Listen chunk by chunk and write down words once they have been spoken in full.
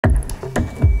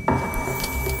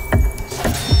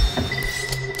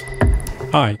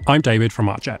Hi, I'm David from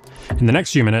Arcjet. In the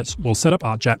next few minutes, we'll set up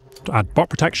Arcjet to add bot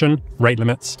protection, rate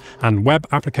limits, and web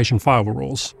application firewall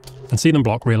rules, and see them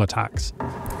block real attacks.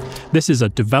 This is a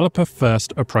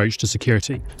developer-first approach to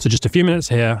security, so just a few minutes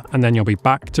here, and then you'll be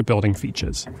back to building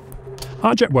features.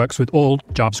 Arcjet works with all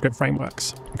JavaScript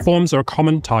frameworks. Forms are a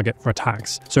common target for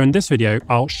attacks, so in this video,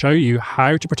 I'll show you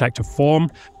how to protect a form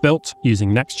built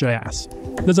using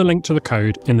Next.js. There's a link to the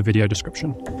code in the video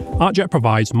description. Arcjet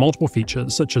provides multiple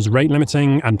features such as rate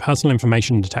limiting and personal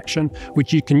information detection,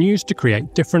 which you can use to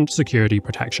create different security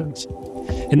protections.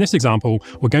 In this example,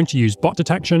 we're going to use bot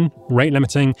detection, rate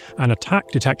limiting, and attack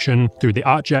detection through the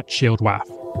Arcjet Shield WAF.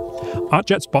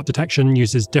 Arcjet's bot detection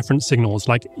uses different signals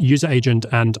like user agent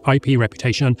and IP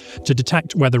reputation to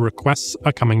detect whether requests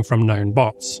are coming from known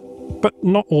bots. But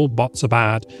not all bots are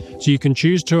bad, so you can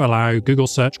choose to allow Google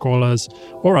search crawlers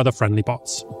or other friendly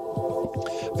bots.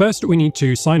 First, we need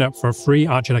to sign up for a free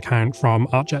Arcjet account from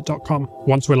arcjet.com.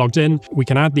 Once we're logged in, we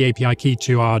can add the API key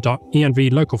to our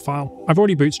 .env local file. I've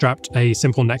already bootstrapped a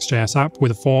simple Next.js app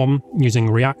with a form using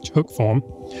React hook form,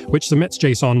 which submits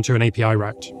JSON to an API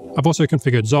route. I've also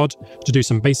configured Zod to do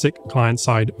some basic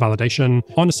client-side validation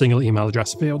on a single email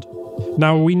address field.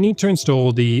 Now we need to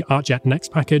install the Arcjet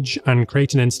Next package and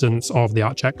create an instance of the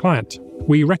Arcjet client.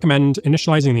 We recommend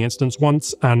initializing the instance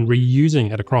once and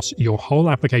reusing it across your whole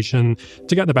application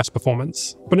to get the best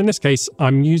performance. But in this case,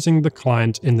 I'm using the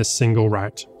client in this single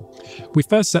route. We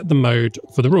first set the mode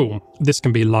for the rule. This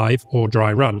can be live or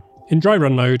dry run. In dry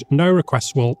run mode, no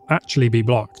requests will actually be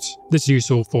blocked. This is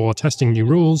useful for testing new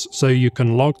rules, so you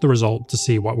can log the result to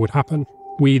see what would happen.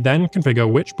 We then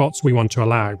configure which bots we want to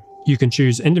allow. You can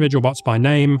choose individual bots by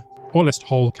name, or list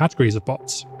whole categories of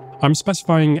bots. I'm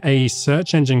specifying a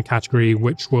search engine category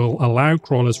which will allow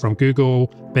crawlers from Google,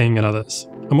 Bing, and others.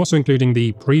 I'm also including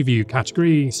the preview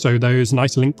category, so those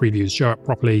nice link previews show up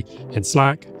properly in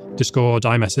Slack, Discord,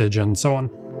 iMessage, and so on.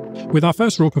 With our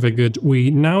first rule configured,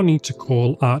 we now need to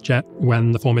call Arcjet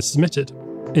when the form is submitted.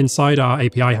 Inside our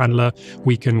API handler,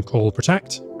 we can call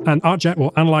protect, and Arcjet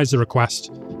will analyze the request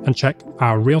and check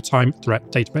our real-time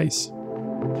threat database.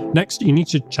 Next, you need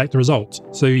to check the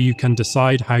result, so you can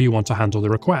decide how you want to handle the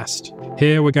request.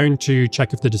 Here, we're going to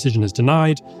check if the decision is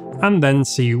denied, and then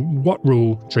see what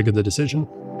rule triggered the decision.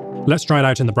 Let's try it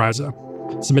out in the browser.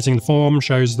 Submitting the form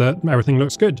shows that everything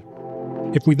looks good.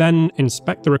 If we then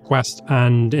inspect the request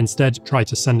and instead try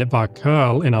to send it via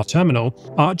curl in our terminal,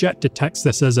 Arcjet detects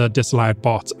this as a disallowed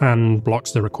bot and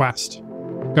blocks the request.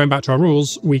 Going back to our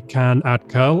rules, we can add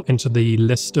curl into the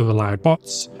list of allowed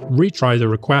bots, retry the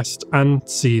request, and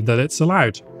see that it's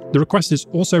allowed. The request is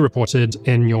also reported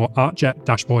in your Arcjet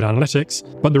dashboard analytics,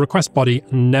 but the request body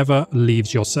never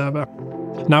leaves your server.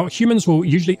 Now, humans will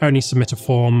usually only submit a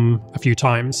form a few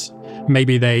times.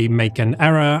 Maybe they make an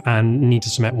error and need to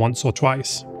submit once or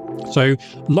twice. So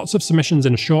lots of submissions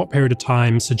in a short period of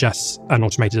time suggests an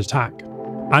automated attack.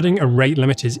 Adding a rate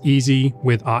limit is easy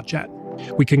with Arcjet.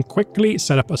 We can quickly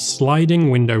set up a sliding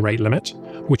window rate limit,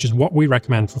 which is what we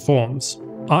recommend for forms.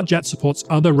 Arcjet supports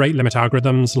other rate limit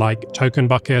algorithms like token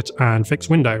bucket and fixed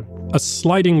window. A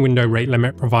sliding window rate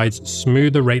limit provides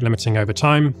smoother rate limiting over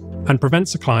time and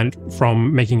prevents a client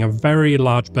from making a very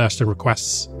large burst of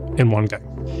requests in one go.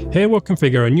 Here we'll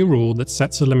configure a new rule that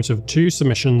sets a limit of 2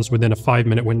 submissions within a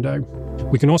 5-minute window.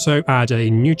 We can also add a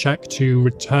new check to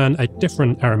return a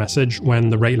different error message when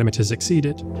the rate limit is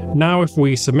exceeded. Now if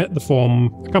we submit the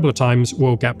form a couple of times,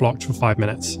 we'll get blocked for 5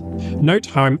 minutes. Note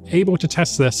how I'm able to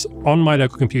test this on my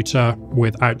local computer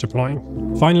without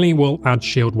deploying. Finally, we'll add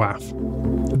Shield WAF.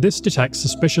 This detects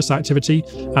suspicious activity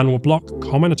and will block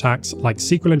common attacks like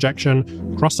SQL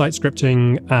injection, cross-site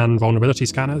scripting, and vulnerability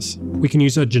scanners. We can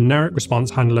use a generic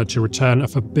response handler to return a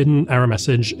forbidden error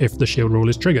message if the shield rule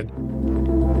is triggered.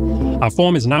 Our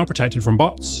form is now protected from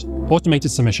bots,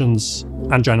 automated submissions,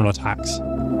 and general attacks.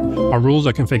 Our rules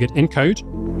are configured in code,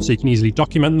 so you can easily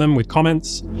document them with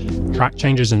comments, track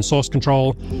changes in source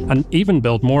control, and even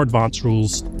build more advanced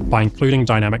rules by including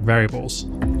dynamic variables.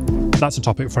 That's a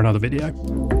topic for another video.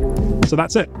 So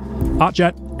that's it.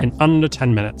 Arcjet in under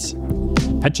 10 minutes.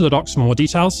 Head to the docs for more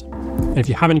details, and if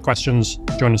you have any questions,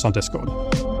 join us on Discord.